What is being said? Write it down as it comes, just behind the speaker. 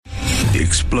The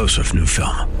explosive new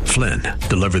film, Flynn,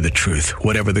 Deliver the Truth,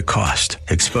 Whatever the Cost,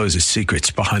 exposes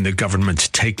secrets behind the government's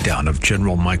takedown of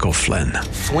General Michael Flynn.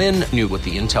 Flynn knew what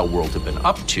the intel world had been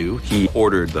up to. He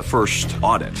ordered the first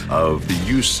audit of the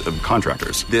use of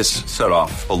contractors. This set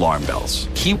off alarm bells.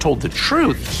 He told the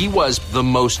truth. He was the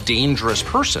most dangerous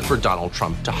person for Donald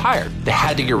Trump to hire. They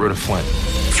had to get rid of Flynn.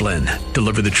 Flynn,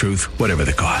 Deliver the Truth, Whatever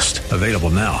the Cost. Available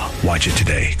now. Watch it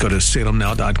today. Go to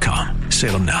salemnow.com.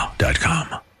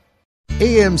 salemnow.com.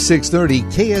 AM 630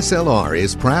 KSLR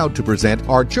is proud to present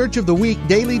our Church of the Week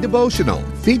Daily Devotional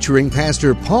featuring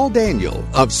Pastor Paul Daniel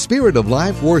of Spirit of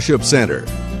Life Worship Center.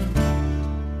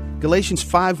 Galatians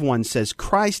 5:1 says,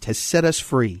 Christ has set us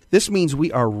free. This means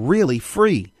we are really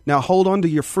free. Now hold on to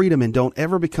your freedom and don't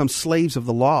ever become slaves of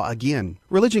the law again.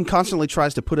 Religion constantly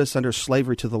tries to put us under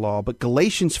slavery to the law, but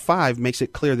Galatians 5 makes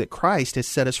it clear that Christ has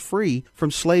set us free from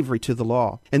slavery to the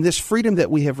law. And this freedom that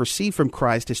we have received from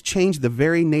Christ has changed the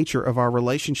very nature of our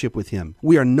relationship with Him.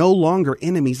 We are no longer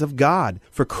enemies of God,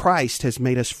 for Christ has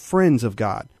made us friends of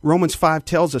God. Romans 5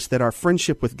 tells us that our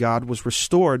friendship with God was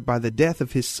restored by the death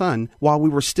of His Son while we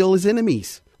were still His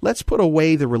enemies. Let's put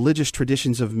away the religious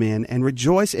traditions of men and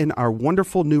rejoice in our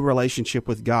wonderful new relationship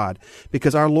with God,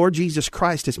 because our Lord Jesus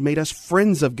Christ has made us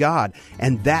friends of God,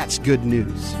 and that's good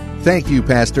news. Thank you,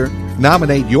 Pastor.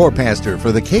 Nominate your pastor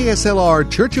for the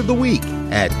KSLR Church of the Week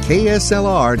at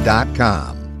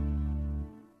kslr.com.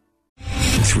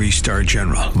 Three-star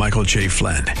General Michael J.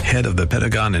 Flynn, head of the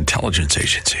Pentagon Intelligence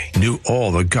Agency, knew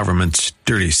all the government's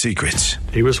dirty secrets.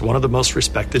 He was one of the most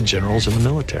respected generals in the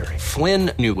military.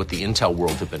 Flynn knew what the intel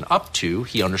world had been up to.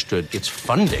 He understood its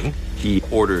funding. He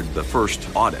ordered the first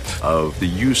audit of the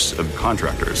use of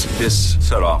contractors. This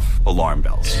set off alarm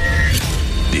bells.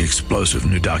 The explosive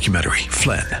new documentary,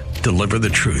 Flynn, Deliver the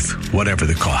Truth, Whatever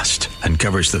the Cost,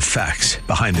 uncovers the facts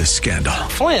behind this scandal.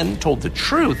 Flynn told the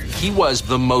truth. He was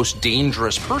the most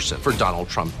dangerous person for Donald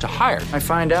Trump to hire. I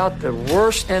find out the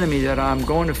worst enemy that I'm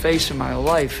going to face in my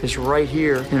life is right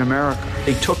here in America.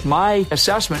 They took my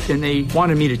assessment and they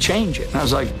wanted me to change it. And I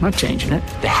was like, I'm not changing it.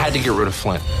 They had to get rid of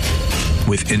Flynn.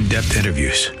 With in-depth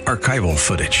interviews, archival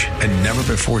footage, and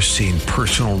never-before-seen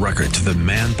personal records of the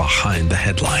man behind the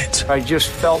headlines. I just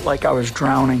felt like I was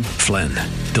drowning. Flynn,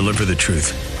 Deliver the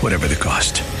Truth, Whatever the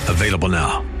Cost. Available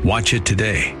now. Watch it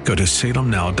today. Go to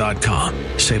salemnow.com.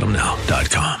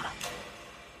 salemnow.com.